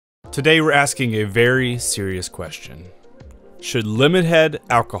Today we're asking a very serious question. Should Lemonhead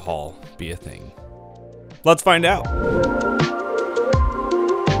alcohol be a thing? Let's find out.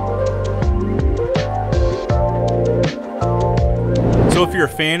 So if you're a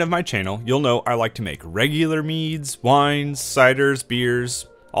fan of my channel, you'll know I like to make regular meads, wines, ciders, beers,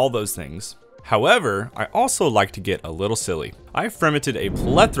 all those things. However, I also like to get a little silly. I've fermented a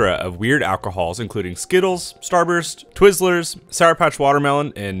plethora of weird alcohols, including Skittles, Starburst, Twizzlers, Sour Patch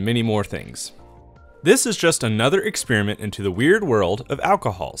Watermelon, and many more things. This is just another experiment into the weird world of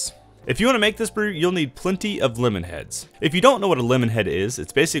alcohols. If you want to make this brew, you'll need plenty of Lemonheads. If you don't know what a Lemonhead is,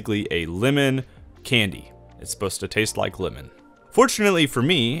 it's basically a lemon candy. It's supposed to taste like lemon. Fortunately for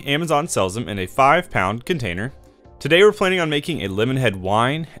me, Amazon sells them in a 5-pound container. Today we're planning on making a Lemonhead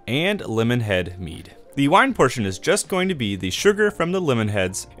wine and Lemonhead mead. The wine portion is just going to be the sugar from the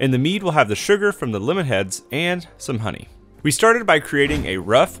Lemonheads, and the mead will have the sugar from the Lemonheads and some honey. We started by creating a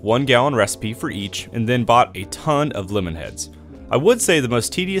rough 1-gallon recipe for each and then bought a ton of Lemonheads. I would say the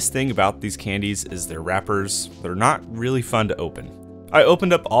most tedious thing about these candies is their wrappers. They're not really fun to open. I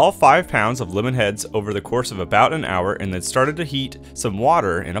opened up all 5 pounds of Lemonheads over the course of about an hour and then started to heat some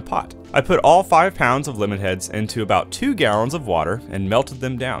water in a pot. I put all 5 pounds of Lemonheads into about 2 gallons of water and melted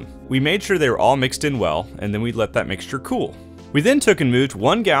them down. We made sure they were all mixed in well, and then we let that mixture cool. We then took and moved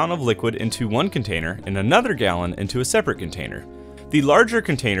 1 gallon of liquid into one container and another gallon into a separate container. The larger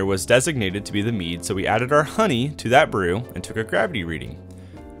container was designated to be the mead, so we added our honey to that brew and took a gravity reading.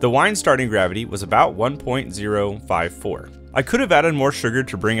 The wine starting gravity was about 1.054. I could have added more sugar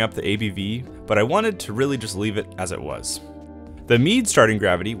to bring up the ABV, but I wanted to really just leave it as it was. The mead starting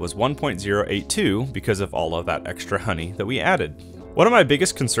gravity was 1.082 because of all of that extra honey that we added. One of my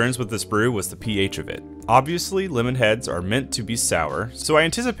biggest concerns with this brew was the pH of it. Obviously, Lemonheads are meant to be sour, so I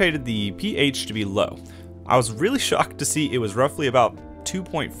anticipated the pH to be low. I was really shocked to see it was roughly about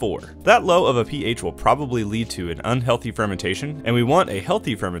 2.4. That low of a pH will probably lead to an unhealthy fermentation, and we want a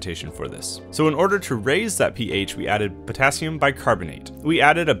healthy fermentation for this. So in order to raise that pH, we added potassium bicarbonate. We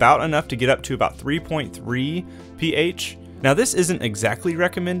added about enough to get up to about 3.3 pH. Now this isn't exactly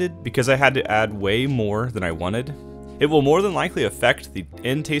recommended because I had to add way more than I wanted. It will more than likely affect the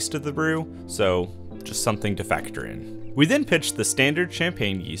end taste of the brew, so just something to factor in. We then pitched the standard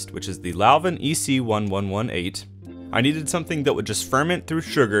champagne yeast, which is the Lalvin EC1118. I needed something that would just ferment through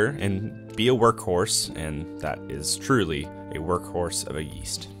sugar and be a workhorse, and that is truly a workhorse of a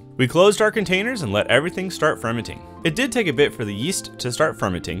yeast. We closed our containers and let everything start fermenting. It did take a bit for the yeast to start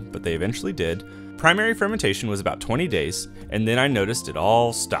fermenting, but they eventually did. Primary fermentation was about 20 days, and then I noticed it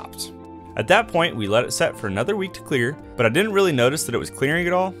all stopped. At that point, we let it set for another week to clear, but I didn't really notice that it was clearing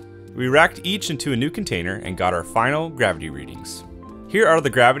at all. We racked each into a new container and got our final gravity readings. Here are the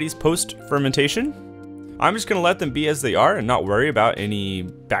gravities post-fermentation. I'm just gonna let them be as they are and not worry about any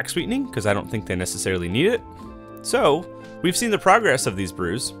back sweetening because I don't think they necessarily need it. So, we've seen the progress of these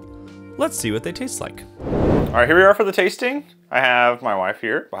brews. Let's see what they taste like. All right, here we are for the tasting. I have my wife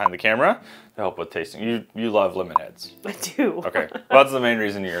here behind the camera to help with tasting. You love Lemonheads. I do. Okay, well, that's the main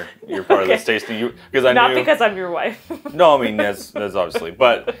reason you're part of this tasting. Not because I'm your wife. No, I mean that's obviously,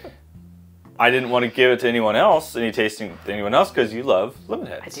 but I didn't want to give it to anyone else, any tasting to anyone else, because you love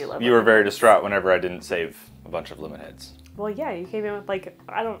Lemonheads. I do love You were very distraught whenever I didn't save a bunch of Lemonheads. Well, yeah, you came in with like,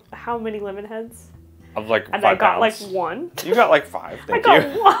 how many Lemonheads? Of like and 5 I got pounds. like 1. You got like 5, thank you. I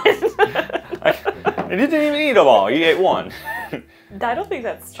got 1. You didn't even eat them all, you ate 1. I don't think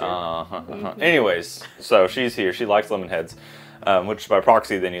that's true. Anyways, so she's here, she likes Lemonheads, which by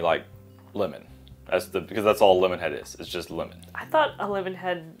proxy then you like lemon. Because that's all Lemonhead is. It's just lemon. I thought a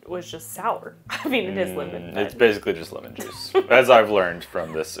Lemonhead was just sour. I mean, it is lemon. It's basically just lemon juice, as I've learned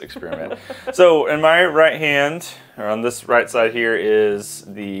from this experiment. So in my right hand, or on this right side here, is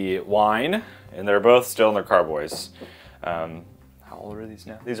the wine, and they're both still in their carboys. How old are these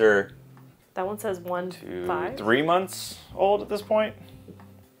now? These are... That one says 1 to 5? 3 months old at this point.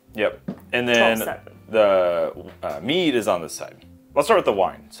 Yep. And then 12-7. the mead is on this side. Let's start with the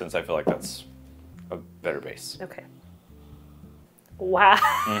wine, since I feel like that's a better base. Okay. Wow.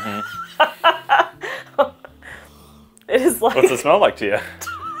 It is like... What's it smell like to you?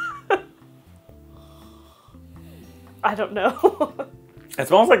 I don't know. It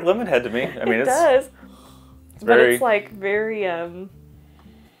smells like Lemonhead to me. I mean, it does. It's but very... it's like very, I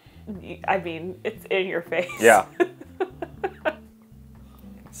mean, it's in your face. Yeah.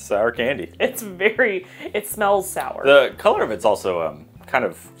 Sour candy. It's very, it smells sour. The color of it's also kind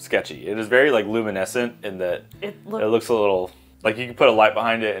of sketchy. It is very like luminescent in that it looks a little, like you could put a light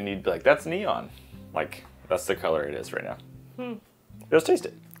behind it and you'd be like, that's neon. Like, that's the color it is right now. Just taste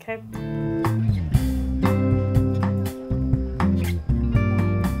it. Okay.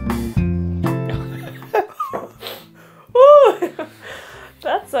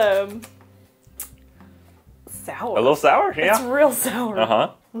 sour. A little sour, yeah. It's real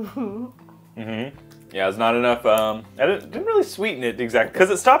sour. Yeah, it's not enough. I didn't really sweeten it exactly because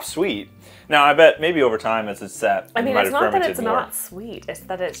it stopped sweet. Now I bet maybe over time as it's set, I mean, it might it's have not that fermented it's more. not sweet. It's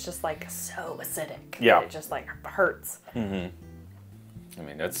that it's just like so acidic. Yeah. That it just like hurts. I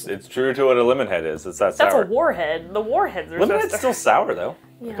mean, it's true to what a lemon head is. It's that That's sour. a warhead. The warheads are Lemon supposed head's to... still sour though.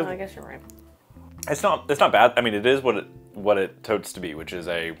 Yeah, I guess you're right. It's not bad. I mean, it is what it totes to be, which is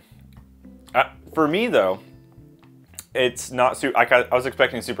a. For me though, it's not super. I was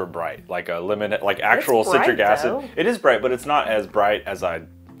expecting super bright, like a lemon, like actual bright, citric acid. though. It is bright, but it's not as bright as I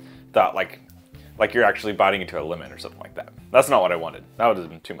thought. Like you're actually biting into a lemon or something like that. That's not what I wanted. That would have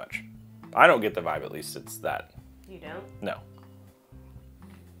been too much. I don't get the vibe. At least it's that. You don't? No.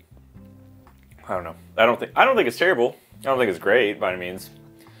 I don't know. I don't think it's terrible. I don't think it's great by any means.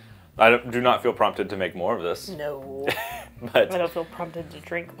 I do not feel prompted to make more of this. No. But I don't feel prompted to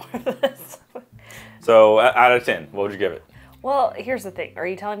drink more of this. so out of 10, what would you give it? Well, here's the thing. Are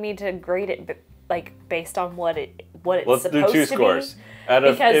you telling me to grade it like based on what it's Let's do supposed 2 to scores. be? Out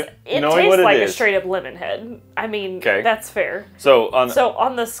of, Because it knowing tastes what like it a is. straight up lemon head. I mean, Okay. that's fair. So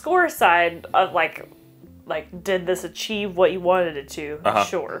on the score side of like did this achieve what you wanted it to?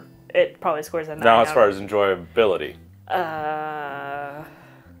 Sure. It probably scores a 9. now as far as enjoyability,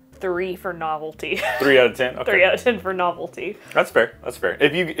 3 for novelty. 3 out of 10. Okay. 3 out of 10 for novelty. That's fair. That's fair.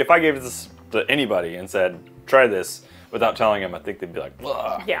 If I gave this to anybody and said try this without telling them, I think they'd be like,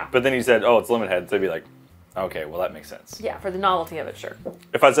 ugh. Yeah. But then you said, oh, it's Lemonheads, they'd be like, okay, well that makes sense. Yeah, for the novelty of it, sure.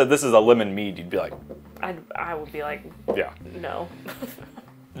 If I said this is a lemon mead, you'd be like, I would be like, yeah, no.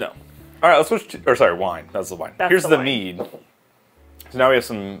 no. All right, let's switch to, or sorry, wine. That's the wine. That's Here's the the wine. mead. So now we have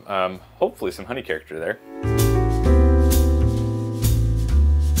some, hopefully some honey character there.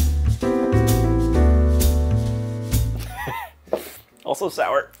 Also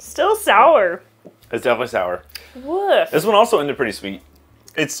sour. Still sour. It's definitely sour. Woof. This one also ended pretty sweet.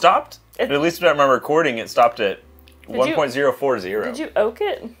 It stopped, at least when I'm recording, it stopped at 1.040. Did you oak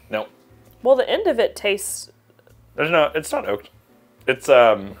it? No. Well, the end of it tastes... It's not oaked. It's,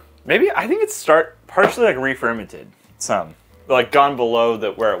 maybe, I think it's partially like re-fermented. Some. Like gone below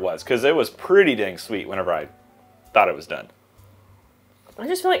where it was, because it was pretty dang sweet whenever I thought it was done. I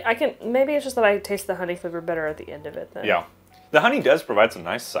just feel like maybe it's just that I taste the honey flavor better at the end of it then. Yeah. The honey does provide some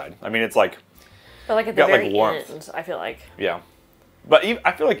nice side. I mean, it's like... But like at the got, like, very warmth. end, I feel like. Yeah. But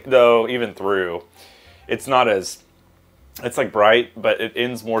I feel like, though, even through, it's not as... It's like bright, but it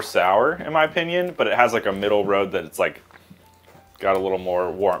ends more sour, in my opinion. But it has like a middle road that it's like got a little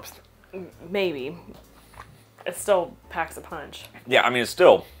more warmth. Maybe. It still packs a punch. Yeah, I mean, it's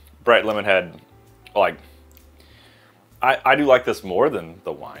still bright Lemonhead. Like, I do like this more than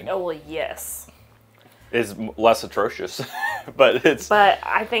the wine. Oh, well, yes. It's less atrocious, but it's... But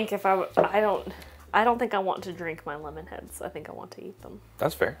I think if I don't think I want to drink my Lemonheads. I think I want to eat them.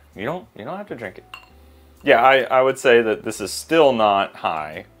 That's fair. You don't have to drink it. Yeah, I would say that this is still not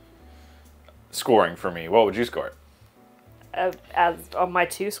high scoring for me. What would you score it? As on my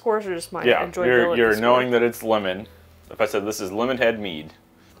 2 scores or just my Yeah, enjoyability you're score? knowing that it's lemon. If I said this is Lemonhead mead.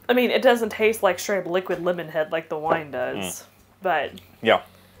 I mean, it doesn't taste like straight up liquid lemon head like the wine does. But Yeah,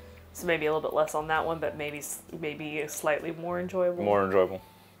 so maybe a little bit less on that one, but maybe slightly more enjoyable. more enjoyable.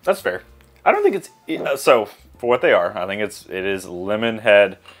 That's fair. I don't think it's so for what they are. I think it is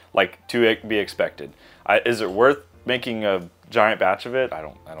Lemonhead, like to be expected. Is it worth making a giant batch of it? I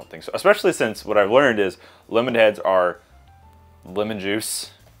don't think so. Especially since what I've learned is Lemonheads are lemon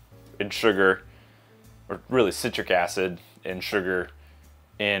juice and sugar, or really citric acid and sugar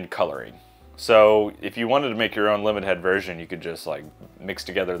and coloring. So if you wanted to make your own Lemonhead version, you could just like mix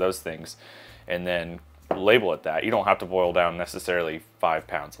together those things and then label it that. You don't have to boil down necessarily 5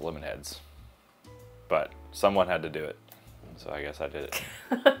 pounds of Lemonheads. But someone had to do it. So I guess I did it.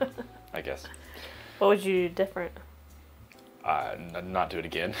 I guess. What would you do different? Not do it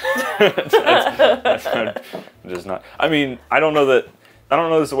again. that's just not. I mean, I don't know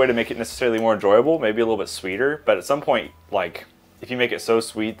there's a way to make it necessarily more enjoyable. Maybe a little bit sweeter. But at some point, like, if you make it so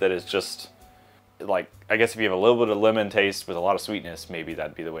sweet that it's just, like, I guess if you have a little bit of lemon taste with a lot of sweetness, maybe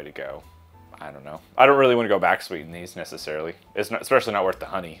that'd be the way to go. I don't know. I don't really want to go back sweeten these necessarily. It's not, especially not worth the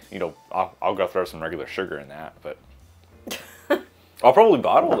honey. You know, I'll go throw some regular sugar in that, but I'll probably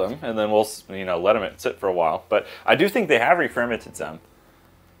bottle them and then we'll, let them sit for a while. But I do think they have re-fermented some.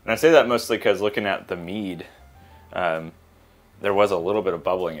 And I say that mostly because looking at the mead, there was a little bit of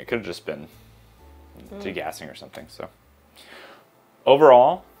bubbling. It could have just been degassing or something. So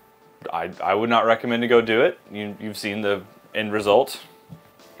overall, I would not recommend to go do it. You've seen the end result.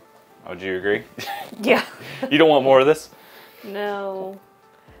 Would you agree? Yeah. You don't want more of this? No.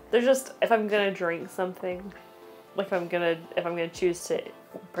 There's just, if I'm gonna drink something, like if I'm gonna choose to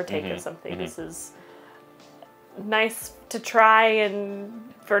partake of something, this is nice to try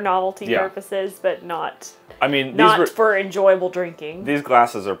and for novelty purposes, but not. I mean, not for enjoyable drinking. These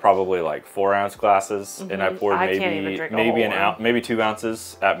glasses are probably like 4-ounce glasses, and I poured maybe 2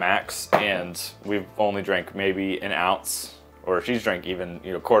 ounces at max, and we've only drank maybe an ounce, or she's drank even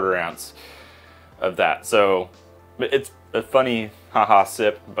 1/4 ounce of that. So it's a funny haha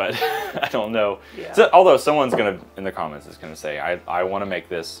sip, but I don't know. Yeah. So, although someone's gonna in the comments is gonna say I want to make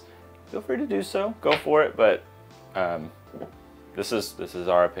this, feel free to do so. Go for it, but this is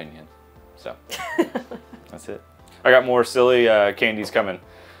our opinion. So. That's it. I got more silly candies coming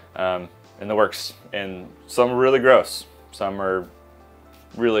in the works, and some are really gross. Some are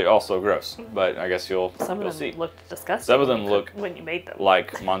really also gross, but I guess you'll see. Some of them looked disgusting. Some of them look when you made them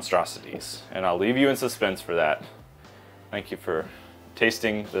like monstrosities, and I'll leave you in suspense for that. Thank you for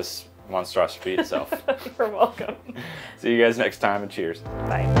tasting this monstrosity itself. You're welcome. See you guys next time, and cheers.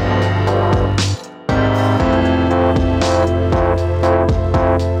 Bye.